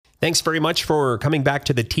Thanks very much for coming back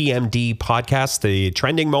to the TMD podcast, the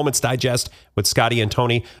Trending Moments Digest with Scotty and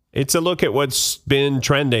Tony. It's a look at what's been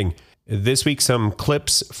trending. This week, some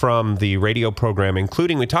clips from the radio program,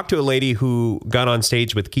 including we talked to a lady who got on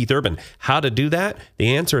stage with Keith Urban. How to do that?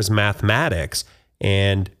 The answer is mathematics.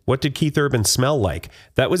 And what did Keith Urban smell like?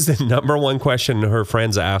 That was the number one question her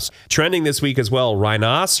friends asked. Trending this week as well,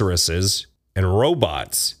 rhinoceroses and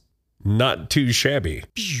robots. Not too shabby.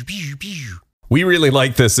 We really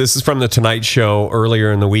like this. This is from the Tonight Show earlier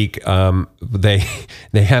in the week. They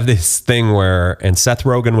have this thing where, and Seth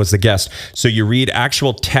Rogen was the guest. So you read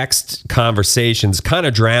actual text conversations, kind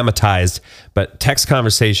of dramatized, but text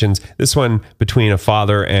conversations. This one between a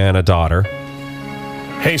father and a daughter.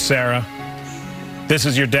 Hey, Sarah. This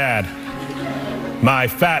is your dad. My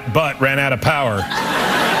fat butt ran out of power.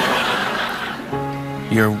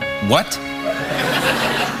 Your what?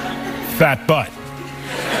 Fat butt.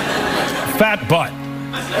 Fat butt.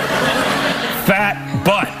 Fat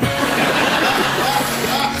butt.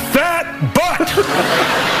 Fat butt.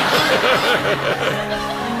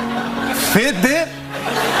 Fitbit?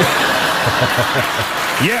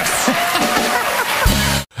 Yes.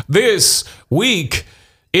 This week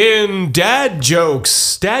in dad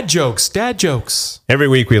jokes. Dad jokes. Dad jokes. Every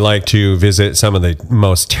week we like to visit some of the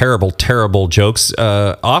most terrible jokes.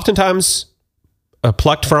 Oftentimes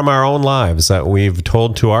plucked from our own lives that we've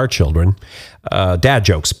told to our children, dad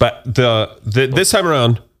jokes. But this time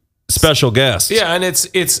around, special guest. Yeah, and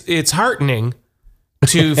it's heartening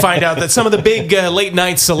to find out that some of the big late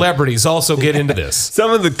night celebrities also get into this.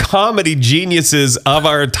 Some of the comedy geniuses of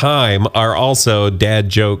our time are also dad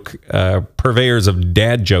joke purveyors of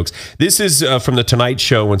dad jokes. This is from the Tonight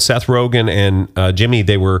Show when Seth Rogen and Jimmy,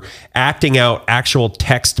 they were acting out actual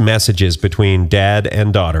text messages between dad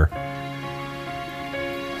and daughter.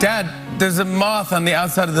 Dad, there's a moth on the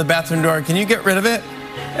outside of the bathroom door. Can you get rid of it?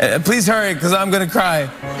 Please hurry, because I'm going to cry.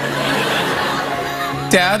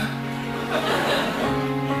 Dad?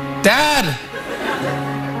 Dad!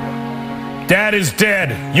 Dad is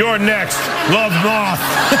dead. You're next. Love, Moth.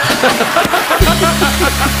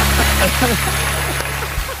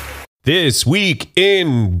 This week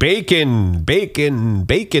in bacon.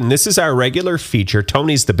 This is our regular feature.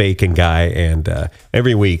 Tony's the bacon guy, and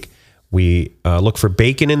every week we look for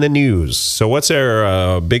bacon in the news. So what's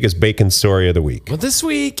our biggest bacon story of the week? Well, this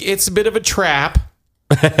week, it's a bit of a trap.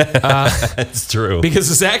 That's true.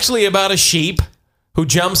 Because it's actually about a sheep who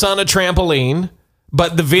jumps on a trampoline.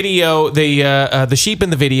 But the video, the sheep in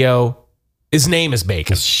the video, his name is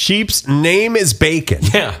Bacon. Sheep's name is Bacon.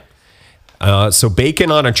 Yeah. So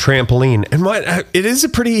bacon on a trampoline. And what it is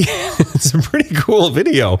it's a pretty cool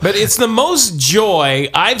video. But it's the most joy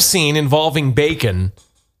I've seen involving bacon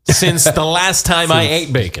since the last time I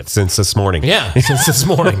ate bacon. Since this morning. Yeah, since this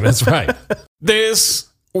morning. That's right. This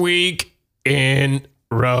week in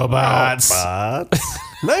robots.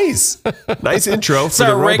 Nice intro. It's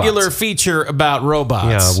our regular feature about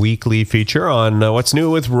robots. Yeah, weekly feature on what's new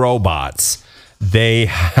with robots. They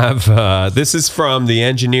have, this is from the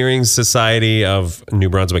Engineering Society of New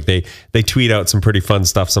Brunswick. They tweet out some pretty fun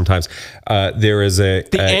stuff sometimes. There is the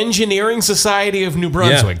Engineering Society of New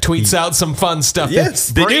Brunswick tweets out some fun stuff.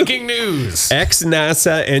 Yes, breaking news.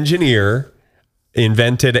 Ex-NASA engineer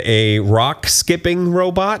invented a rock skipping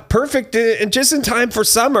robot. Perfect, just in time for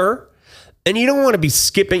summer. And you don't want to be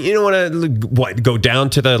skipping. You don't want to go down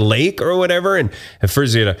to the lake or whatever. And at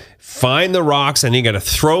first you got to find the rocks, and you got to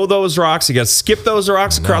throw those rocks. You got to skip those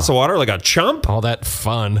rocks across the water like a chump. All that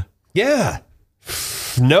fun. Yeah.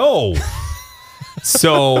 No.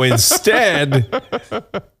 So instead,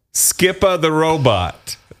 Skippa the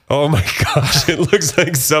robot. Oh my gosh, it looks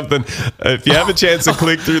like something. If you have a chance to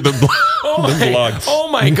click through the blog. Oh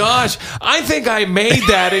my gosh, I think I made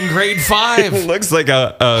that in grade 5. It looks like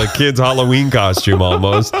a kid's Halloween costume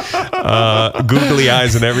almost. Googly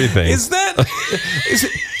eyes and everything.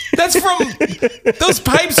 That's from, those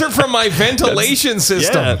pipes are from my ventilation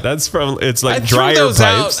system. Yeah, that's from, it's like dryer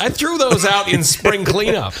pipes. I threw those out in spring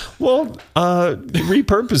cleanup. Well,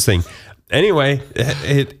 repurposing. Anyway,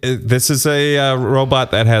 this is a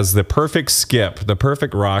robot that has the perfect skip, the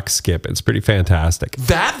perfect rock skip. It's pretty fantastic.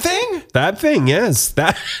 That thing? That thing, yes.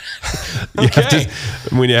 That. Okay.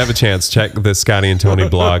 When you have a chance, check the Scotty and Tony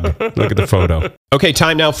blog. Look at the photo. Okay,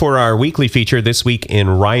 time now for our weekly feature this week in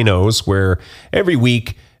rhinos, where every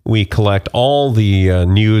week we collect all the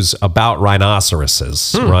news about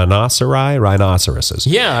rhinoceroses. Rhinoceroses.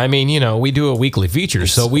 Yeah, I mean, we do a weekly feature,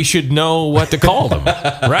 so we should know what to call them,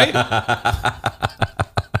 right?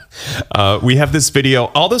 We have this video.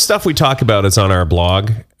 All the stuff we talk about is on our blog.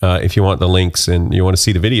 if you want the links and you want to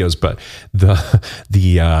see the videos. But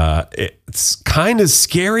it's kind of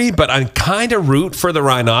scary, but I kind of root for the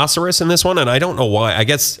rhinoceros in this one, and I don't know why.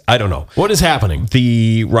 I don't know. What is happening?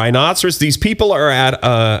 The rhinoceros, these people are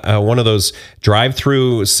at one of those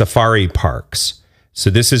drive-through safari parks. So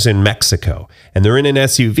this is in Mexico, and they're in an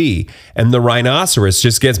SUV, and the rhinoceros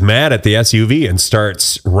just gets mad at the SUV and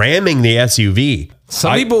starts ramming the SUV.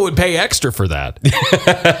 Some people would pay extra for that.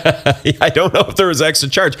 I don't know if there was extra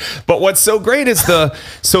charge, but what's so great is the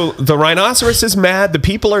rhinoceros is mad. The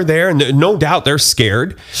people are there, and no doubt they're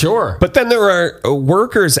scared. Sure. But then there are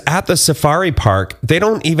workers at the safari park. They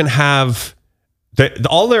don't even have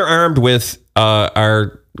all they're armed with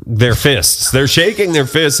are their fists. They're shaking their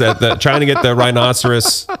fists at trying to get the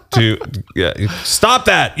rhinoceros to stop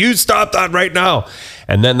that. You stop that right now.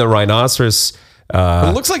 And then the rhinoceros.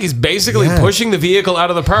 It looks like he's basically pushing the vehicle out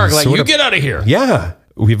of the park. Like, you get out of here. Yeah.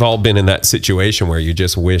 We've all been in that situation where you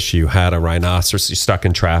just wish you had a rhinoceros. You're stuck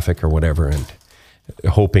in traffic or whatever, and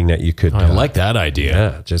hoping that you could. I like that idea.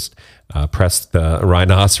 Yeah. Just press the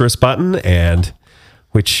rhinoceros button, and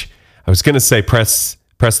which I was going to say press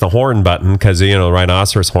the horn button because,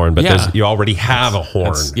 rhinoceros horn, but you already have a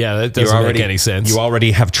horn. That doesn't make any sense. You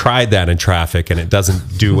already have tried that in traffic, and it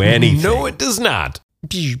doesn't do anything. No, it does not.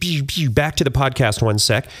 Back to the podcast 1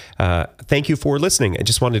 sec. Thank you for listening. I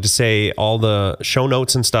just wanted to say all the show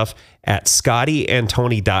notes and stuff at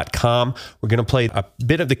scottyandtony.com. We're going to play a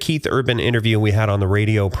bit of the Keith Urban interview we had on the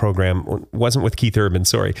radio program. It wasn't with Keith Urban,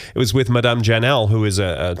 sorry. It was with Madame Janelle, who is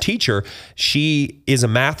a teacher. She is a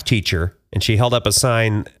math teacher, and she held up a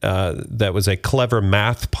sign that was a clever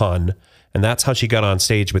math pun. And that's how she got on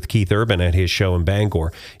stage with Keith Urban at his show in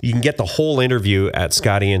Bangor. You can get the whole interview at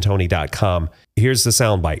scottyandtony.com. Here's the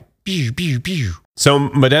soundbite. So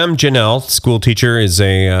Madame Janelle, school teacher, is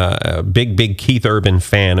a big Keith Urban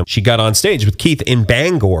fan. She got on stage with Keith in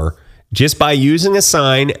Bangor just by using a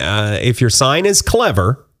sign. If your sign is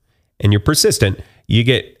clever and you're persistent, you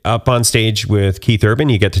get up on stage with Keith Urban.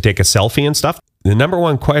 You get to take a selfie and stuff. The number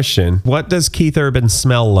one question, what does Keith Urban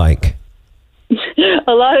smell like?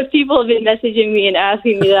 A lot of people have been messaging me and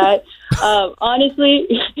asking me that. Honestly,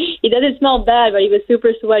 he doesn't smell bad, but he was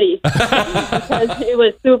super sweaty because it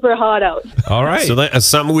was super hot out. All right. So that's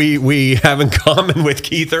something we have in common with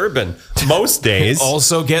Keith Urban. Most days.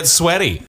 Also get sweaty.